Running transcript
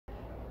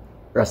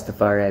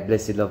Rastafari,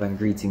 blessed love and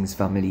greetings,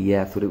 family.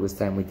 Yeah, I thought it was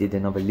time we did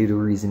another little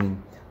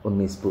reasoning on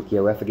this book.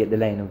 Yeah, I forget the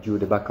line of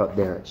Judah back up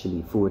there,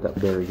 actually, forward up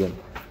there again.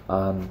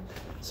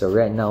 So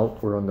right now,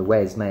 we're on The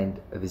Wise Mind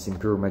of His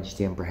Imperial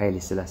Majesty Emperor Haile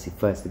Selassie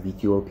I of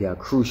Ethiopia, a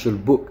crucial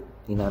book.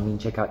 You know what I mean?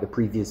 Check out the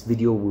previous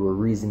video. We were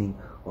reasoning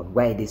on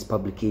why this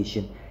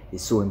publication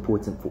is so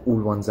important for all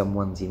ones and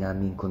ones, you know what I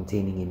mean?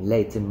 Containing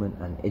enlightenment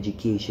and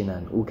education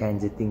and all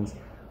kinds of things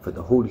for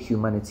the whole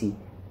humanity,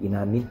 you know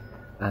what I mean?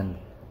 And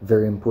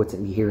very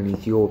importantly, here in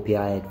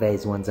Ethiopia, I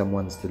advise ones and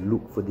ones to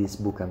look for this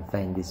book and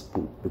find this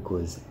book,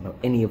 because not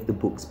any of the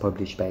books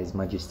published by His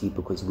Majesty,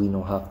 because we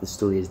know half the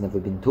story has never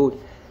been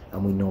told,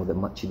 and we know that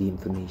much of the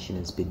information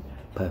has been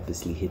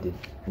purposely hidden.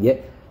 Yeah,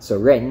 so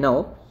right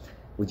now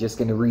we're just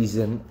going to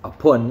reason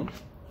upon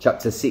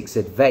chapter 6,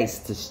 advice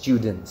to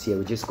students. Yeah,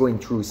 we're just going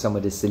through some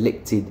of the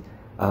selected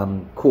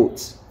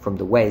quotes from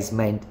The Wise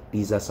Mind.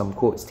 These are some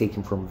quotes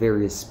taken from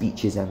various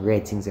speeches and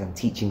writings and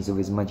teachings of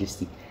His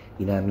Majesty,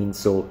 you know what I mean?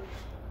 So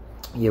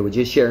yeah, we're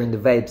just sharing the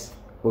vibes,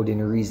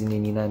 holding a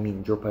reasoning, you know what I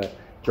mean? Drop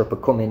a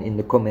comment in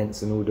the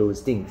comments and all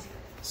those things.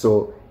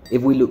 So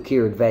if we look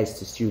here, advice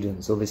to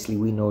students, obviously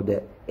we know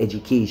that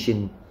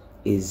education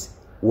is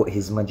what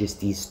His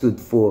Majesty stood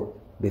for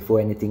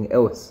before anything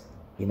else,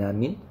 you know what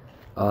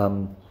I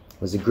mean?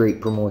 Was a great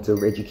promoter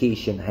of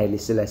education,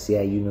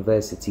 HaileSelassieI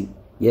University.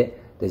 Yeah,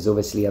 there's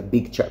obviously a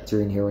big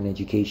chapter in here on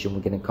education.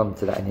 We're going to come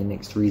to that in the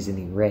next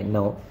reasoning. Right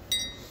now,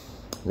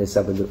 let's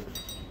have a look.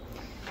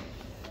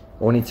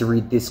 I wanted to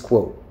read this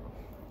quote.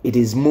 "It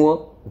is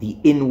more the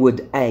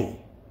inward eye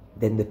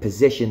than the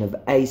possession of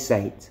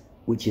eyesight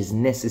which is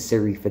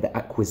necessary for the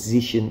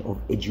acquisition of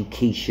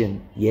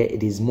education." Yeah,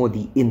 it is more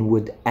the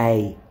inward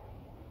eye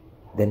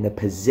than the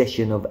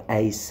possession of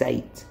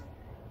eyesight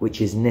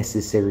which is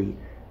necessary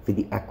for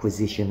the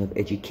acquisition of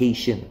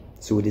education.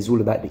 So it is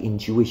all about the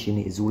intuition.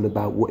 It is all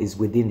about what is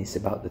within. It's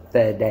about the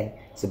third eye.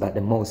 It's about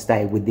the most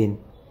eye within.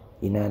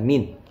 You know what I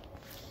mean?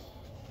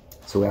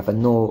 So we have to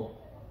know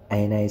I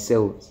and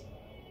ourselves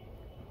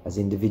as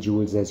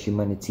individuals, as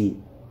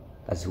humanity,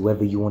 as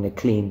whoever you want to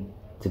claim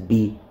to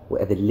be,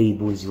 whatever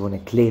labels you want to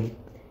claim.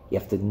 You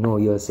have to know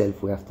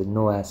yourself. We have to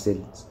know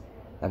ourselves,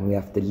 and we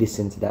have to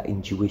listen to that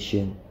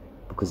intuition,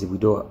 because if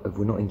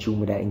we're not in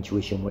tune with that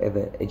intuition,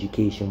 whatever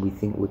education we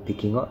think we're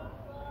picking up,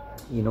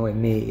 you know, it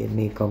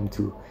may come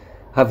to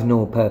have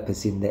no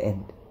purpose in the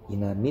end. You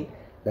know what I mean?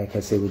 Like I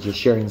said, we're just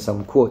sharing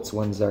some quotes.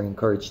 Ones are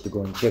encouraged to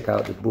go and check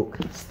out the book,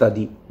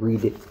 study,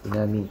 read it. You know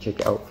what I mean? Check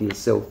it out for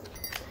yourself.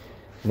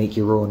 Make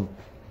your own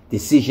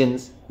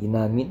decisions. You know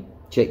what I mean?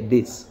 Check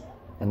this.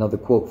 Another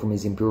quote from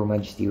His Imperial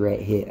Majesty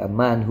right here. "A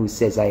man who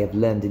says I have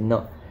learned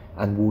enough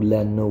and will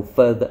learn no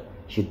further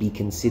should be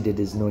considered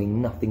as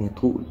knowing nothing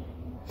at all."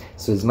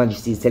 So His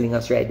Majesty is telling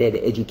us right there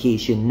that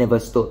education never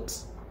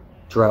stops.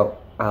 Throughout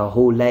our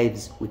whole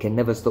lives, we can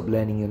never stop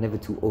learning. You're never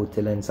too old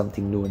to learn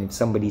something new. And if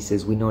somebody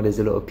says, we know there's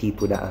a lot of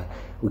people that are,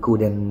 we call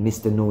them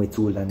Mr.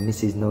 Know-It-All and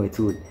Mrs.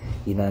 Know-It-All,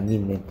 you know what I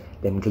mean?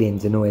 Them claim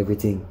to know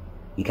everything.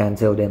 You can't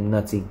tell them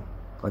nothing,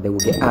 or they will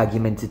get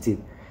argumentative.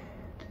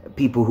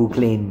 People who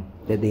claim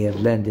that they have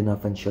learned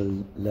enough and shall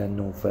learn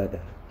no further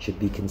should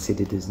be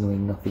considered as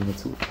knowing nothing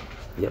at all.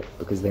 Yeah,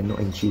 because they're not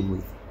in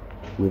tune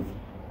with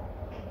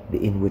the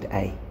inward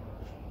eye,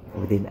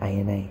 within I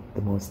and I,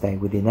 the most eye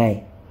within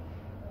I.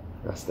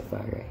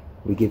 Rastafari.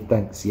 We give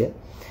thanks, yeah?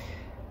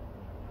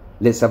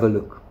 Let's have a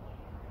look.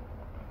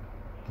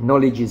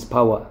 "Knowledge is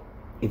power.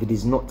 If it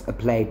is not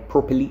applied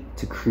properly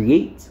to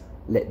create,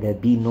 let there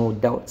be no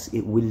doubts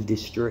it will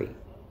destroy."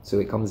 So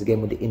it comes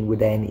again with the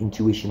inward eye and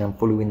intuition and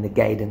following the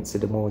guidance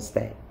of the Most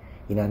High.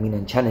 You know what I mean?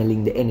 And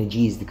channeling the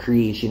energies, the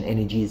creation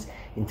energies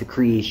into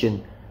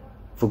creation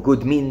for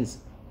good means.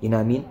 You know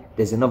what I mean?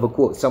 There's another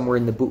quote somewhere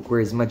in the book where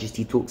His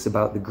Majesty talks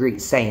about the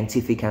great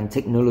scientific and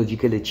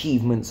technological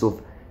achievements of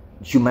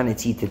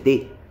humanity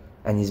today,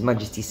 and His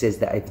Majesty says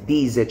that if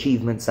these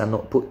achievements are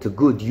not put to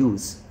good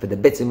use for the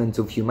betterment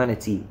of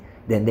humanity,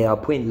 then they are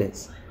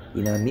pointless.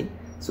 You know what I mean?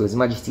 So His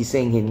Majesty is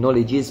saying here,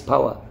 knowledge is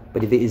power,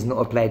 but if it is not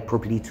applied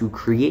properly to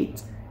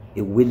create,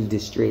 it will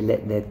destroy.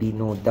 Let there be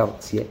no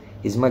doubts here.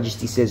 His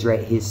Majesty says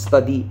right here,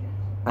 "Study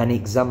and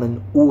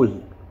examine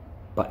all,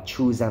 but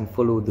choose and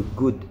follow the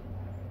good."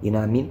 You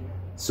know what I mean?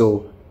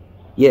 So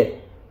yeah,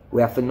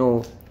 we have to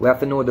know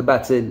the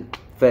battle.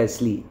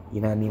 Firstly,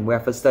 you know what I mean, we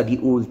have to study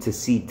all to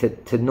see,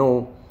 to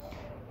know,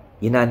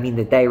 you know what I mean,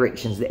 the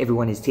directions that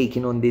everyone is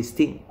taking on this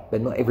thing. But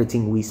not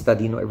everything we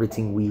study, not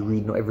everything we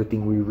read, not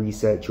everything we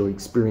research or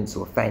experience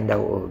or find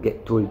out or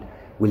get told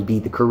will be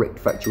the correct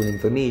factual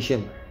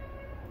information.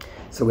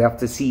 So we have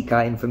to seek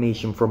our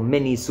information from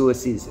many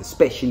sources,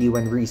 especially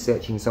when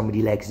researching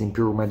somebody like His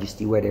Imperial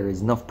Majesty, where there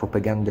is enough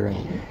propaganda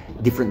and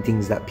different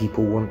things that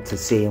people want to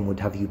say and would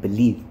have you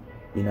believe.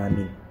 You know what I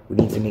mean? We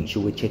need to make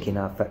sure we're checking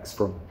our facts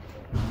from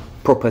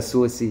proper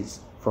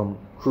sources, from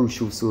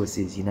crucial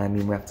sources. You know what I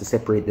mean? We have to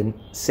separate the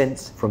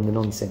sense from the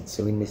nonsense.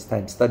 So in this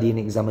time, study and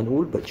examine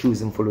all, but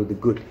choose and follow the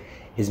good.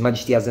 His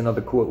Majesty has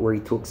another quote where he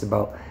talks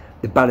about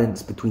the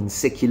balance between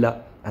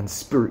secular and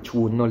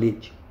spiritual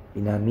knowledge.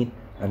 You know what I mean?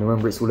 And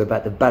remember, it's all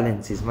about the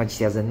balance. His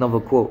Majesty has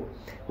another quote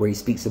where he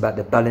speaks about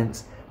the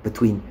balance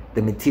between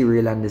the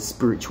material and the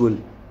spiritual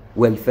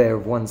welfare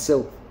of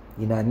oneself.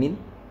 You know what I mean?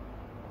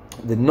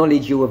 The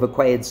knowledge you have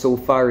acquired so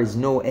far is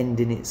no end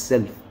in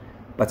itself,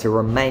 but a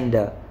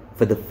reminder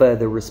for the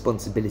further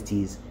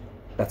responsibilities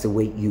that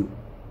await you.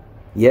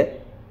 Yeah?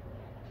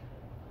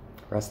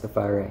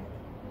 Rastafari.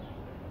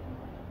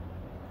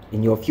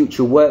 In your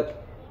future work,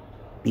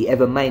 be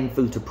ever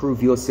mindful to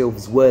prove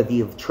yourselves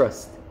worthy of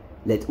trust.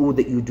 Let all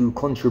that you do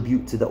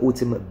contribute to the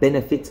ultimate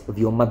benefit of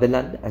your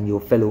motherland and your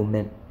fellow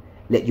men.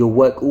 Let your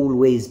work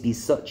always be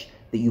such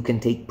that you can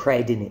take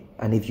pride in it,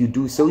 and if you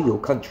do so, your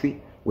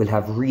country will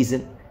have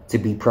reason to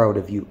be proud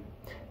of you.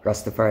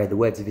 Rastafari, the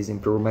words of His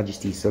Imperial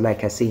Majesty. So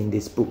like I say in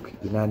this book,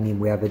 you know what I mean,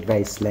 we have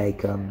advice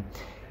like,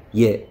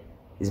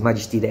 His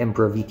Majesty the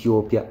Emperor of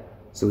Ethiopia.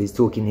 So he's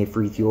talking here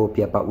for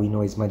Ethiopia, but we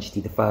know His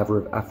Majesty the Father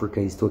of Africa.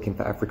 He's talking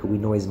for Africa. We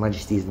know His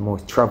Majesty is the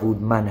most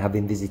travelled man,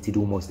 having visited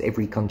almost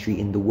every country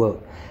in the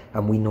world.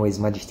 And we know His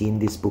Majesty in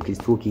this book is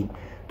talking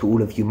to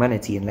all of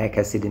humanity. And like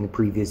I said in the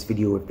previous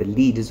video, if the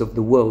leaders of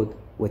the world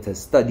were to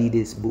study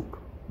this book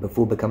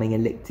before becoming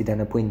elected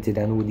and appointed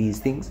and all these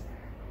things,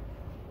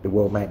 the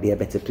world might be a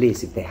better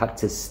place if they had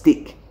to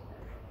stick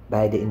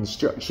by the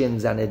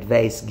instructions and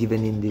advice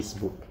given in this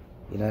book.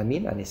 You know what I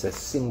mean? And it's a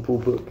simple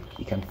book.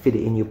 You can fit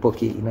it in your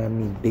pocket. You know what I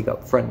mean? Big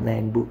up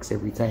frontline books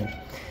every time.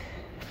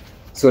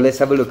 So let's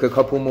have a look. A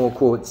couple more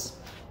quotes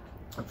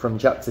from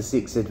chapter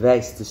 6,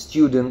 advice to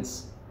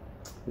students.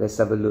 Let's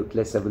have a look.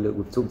 Let's have a look.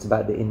 We've talked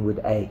about the inward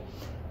eye.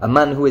 A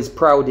man who is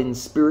proud in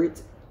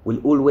spirit will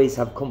always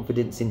have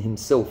confidence in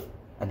himself,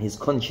 and his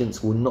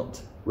conscience will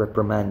not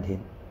reprimand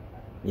him.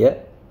 Yeah?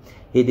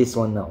 Hear this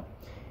one now.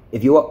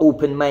 If you are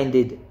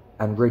open-minded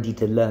and ready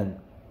to learn,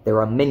 there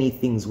are many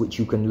things which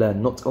you can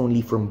learn, not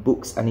only from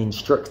books and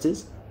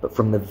instructors, but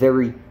from the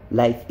very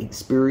life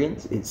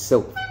experience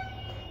itself.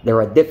 There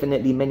are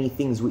definitely many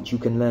things which you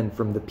can learn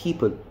from the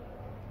people.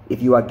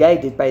 If you are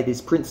guided by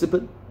this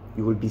principle,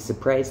 you will be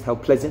surprised how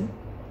pleasant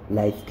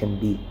life can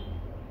be.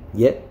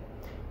 Yeah?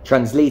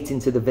 Translate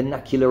into the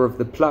vernacular of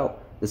the plough,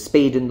 the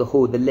spade and the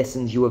hoe, the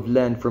lessons you have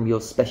learned from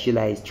your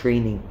specialized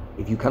training.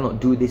 If you cannot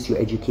do this, your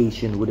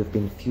education would have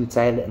been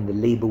futile and the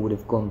labor would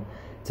have gone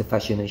to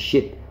fashion a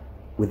ship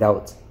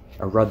without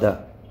a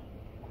rudder.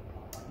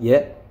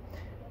 Yeah?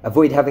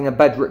 Avoid having a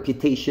bad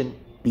reputation.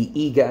 Be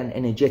eager and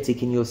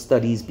energetic in your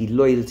studies. Be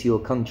loyal to your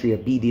country,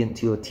 obedient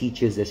to your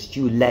teachers,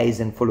 eschew lies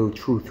and follow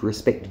truth,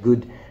 respect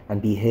good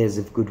and be heirs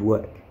of good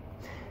work.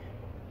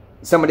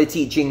 Some of the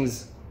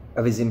teachings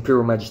of His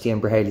Imperial Majesty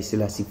Emperor Haile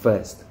Selassie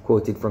first,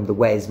 quoted from The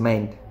Wise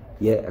Mind.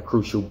 Yeah, a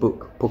crucial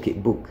book,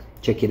 pocket book.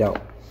 Check it out.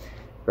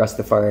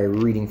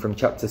 Rastafari, reading from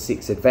chapter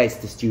 6, advice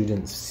to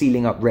students,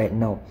 sealing up right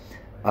now.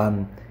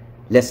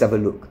 Let's have a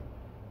look.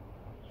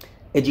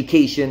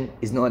 Education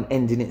is not an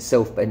end in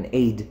itself, but an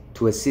aid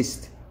to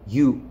assist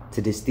you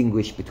to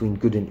distinguish between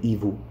good and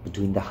evil,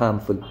 between the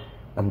harmful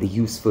and the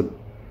useful.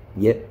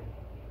 Yeah?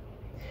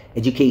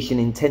 Education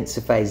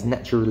intensifies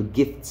natural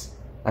gifts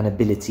and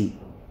ability,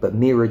 but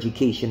mere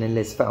education,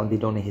 unless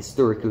founded on a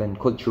historical and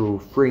cultural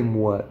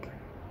framework,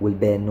 will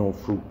bear no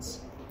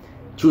fruits.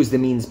 Choose the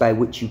means by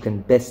which you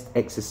can best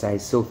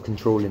exercise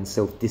self-control and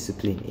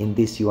self-discipline. In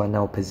this, you are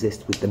now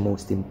possessed with the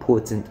most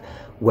important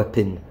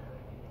weapon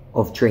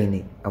of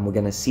training. And we're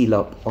going to seal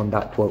up on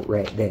that quote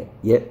right there.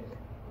 Yeah?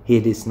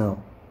 Hear this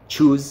now.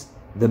 Choose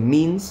the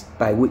means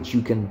by which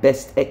you can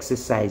best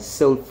exercise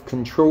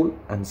self-control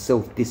and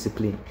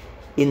self-discipline.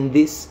 In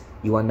this,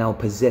 you are now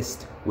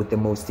possessed with the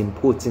most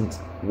important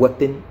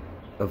weapon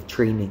of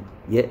training.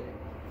 Yeah?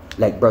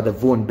 Like Brother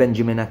Vaughan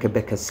Benjamin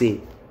Akabeka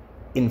said,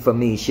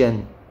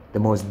 information, the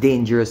most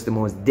dangerous, the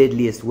most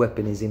deadliest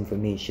weapon is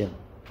information.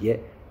 Yeah?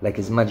 Like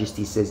His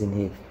Majesty says in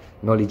here,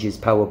 knowledge is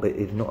power, but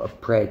if not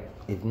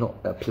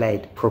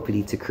applied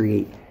properly to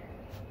create,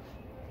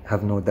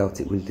 have no doubt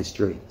it will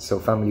destroy. So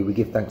family, we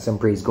give thanks and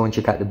praise. Go and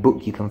check out the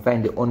book. You can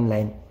find it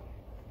online.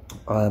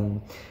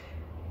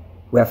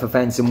 We have to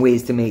find some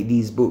ways to make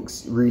these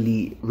books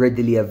really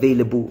readily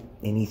available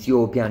in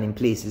Ethiopia and in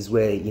places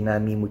where, you know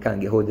what I mean, we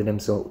can't get hold of them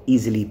so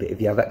easily. But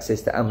if you have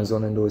access to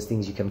Amazon and those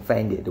things, you can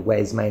find it. The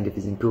Wise Mind of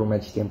His Imperial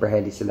Majesty Emperor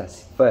Haile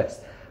Selassie first.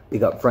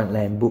 Big up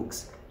Frontline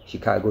Books,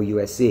 Chicago,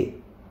 USA.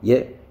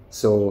 Yeah?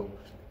 So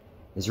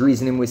there's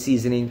reasoning with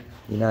seasoning.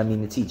 You know what I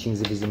mean? The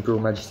teachings of His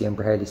Imperial Majesty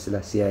Emperor Haile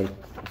Selassie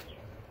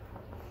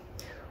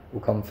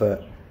will come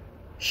for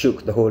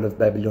shook the whole of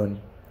Babylon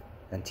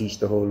and teach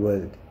the whole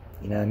world.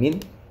 You know what I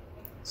mean?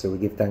 So we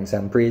give thanks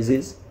and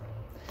praises.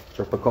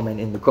 Drop a comment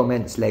in the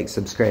comments, like,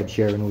 subscribe,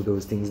 share and all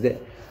those things there.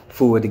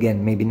 Forward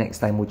again, maybe next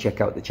time we'll check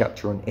out the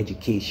chapter on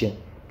education,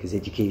 because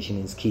education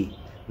is key.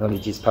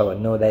 Knowledge is power.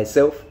 Know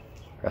thyself.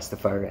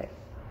 Rastafari.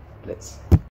 Let's.